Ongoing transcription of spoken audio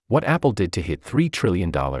What Apple did to hit $3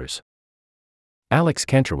 trillion. Alex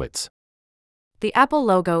Kantrowitz. The Apple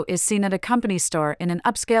logo is seen at a company store in an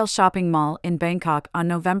upscale shopping mall in Bangkok on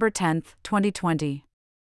November 10, 2020.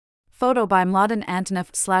 Photo by Mladen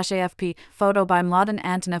Antonov/AFP. Photo by Mladen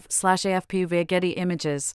Antonov/AFP via Getty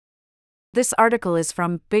Images. This article is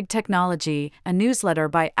from Big Technology, a newsletter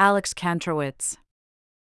by Alex Kantrowitz.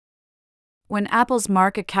 When Apple's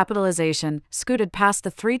market capitalization scooted past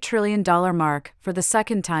the $3 trillion mark for the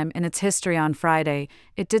second time in its history on Friday,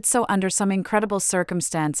 it did so under some incredible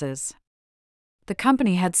circumstances. The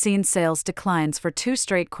company had seen sales declines for 2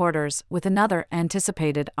 straight quarters, with another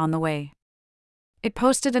anticipated on the way. It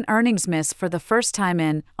posted an earnings miss for the first time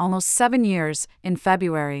in almost 7 years in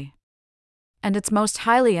February. And its most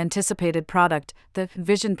highly anticipated product, the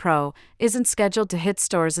Vision Pro, isn't scheduled to hit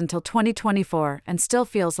stores until 2024 and still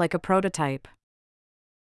feels like a prototype.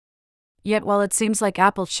 Yet while it seems like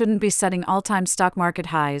Apple shouldn't be setting all-time stock market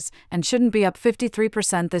highs and shouldn't be up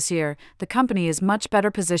 53% this year, the company is much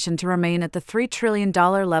better positioned to remain at the $3 trillion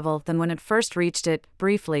level than when it first reached it,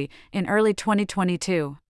 briefly, in early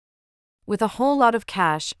 2022. With a whole lot of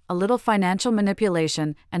cash, a little financial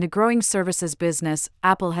manipulation, and a growing services business,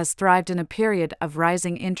 Apple has thrived in a period of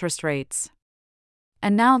rising interest rates.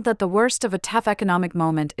 And now that the worst of a tough economic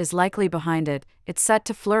moment is likely behind it, it's set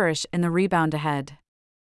to flourish in the rebound ahead.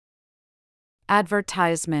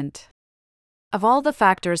 Advertisement. Of all the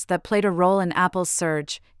factors that played a role in Apple's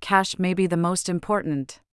surge, cash may be the most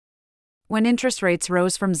important. When interest rates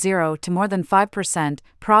rose from 0 to more than 5%,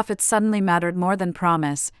 profits suddenly mattered more than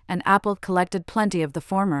promise, and Apple collected plenty of the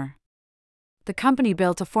former. The company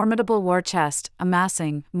built a formidable war chest,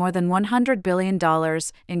 amassing more than $100 billion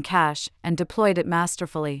in cash, and deployed it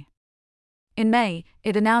masterfully. In May,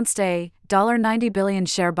 it announced a $90 billion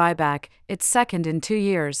share buyback, its second in 2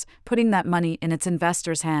 years, putting that money in its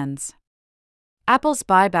investors' hands. Apple's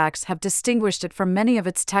buybacks have distinguished it from many of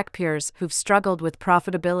its tech peers who've struggled with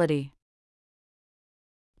profitability.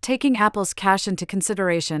 Taking Apple's cash into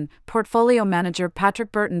consideration, portfolio manager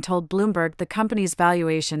Patrick Burton told Bloomberg the company's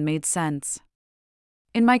valuation made sense.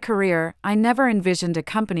 "In my career, I never envisioned a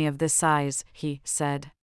company of this size," he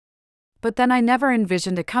said. "But then I never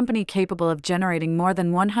envisioned a company capable of generating more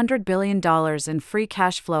than $100 billion in free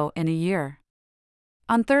cash flow in a year."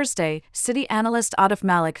 On Thursday, Citi analyst Atif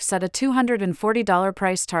Malik set a $240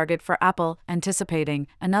 price target for Apple, anticipating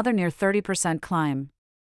another near 30% climb.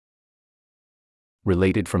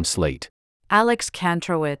 Related from Slate. Alex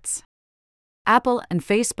Kantrowitz. Apple and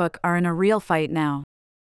Facebook are in a real fight now.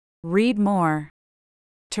 Read more.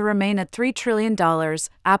 To remain at $3 trillion,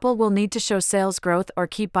 Apple will need to show sales growth or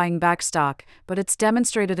keep buying back stock, but it's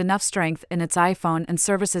demonstrated enough strength in its iPhone and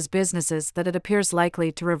services businesses that it appears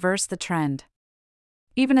likely to reverse the trend.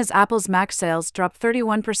 Even as Apple's Mac sales dropped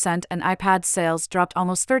 31% and iPad sales dropped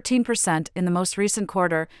almost 13% in the most recent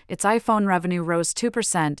quarter, its iPhone revenue rose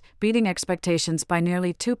 2%, beating expectations by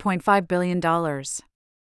nearly $2.5 billion.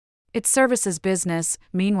 Its services business,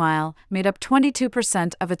 meanwhile, made up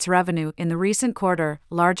 22% of its revenue in the recent quarter,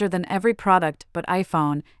 larger than every product but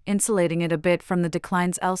iPhone, insulating it a bit from the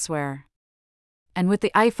declines elsewhere. And with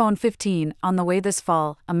the iPhone 15 on the way this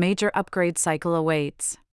fall, a major upgrade cycle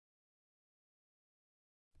awaits.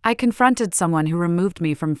 I confronted someone who removed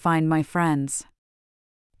me from Find My Friends.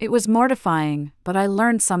 It was mortifying, but I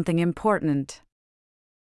learned something important.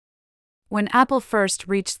 When Apple first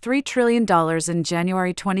reached $3 trillion in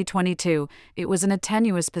January 2022, it was in a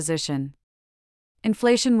tenuous position.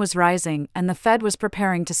 Inflation was rising, and the Fed was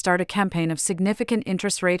preparing to start a campaign of significant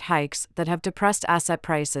interest rate hikes that have depressed asset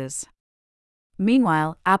prices.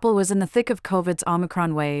 Meanwhile, Apple was in the thick of COVID's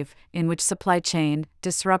Omicron wave, in which supply chain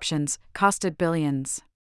disruptions costed billions.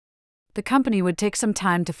 The company would take some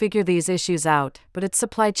time to figure these issues out, but its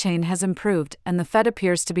supply chain has improved, and the Fed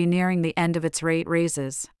appears to be nearing the end of its rate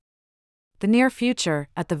raises. The near future,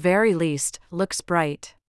 at the very least, looks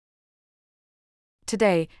bright.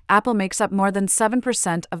 Today, Apple makes up more than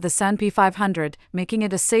 7% of the S&P 500, making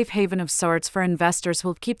it a safe haven of sorts for investors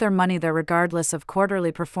who'll keep their money there regardless of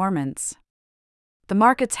quarterly performance. The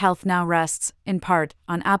market's health now rests, in part,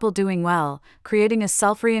 on Apple doing well, creating a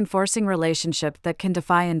self-reinforcing relationship that can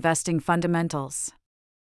defy investing fundamentals.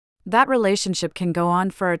 That relationship can go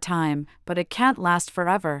on for a time, but it can't last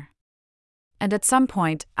forever. And at some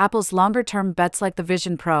point, Apple's longer-term bets like the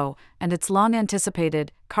Vision Pro and its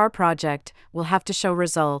long-anticipated car project will have to show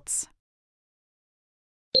results.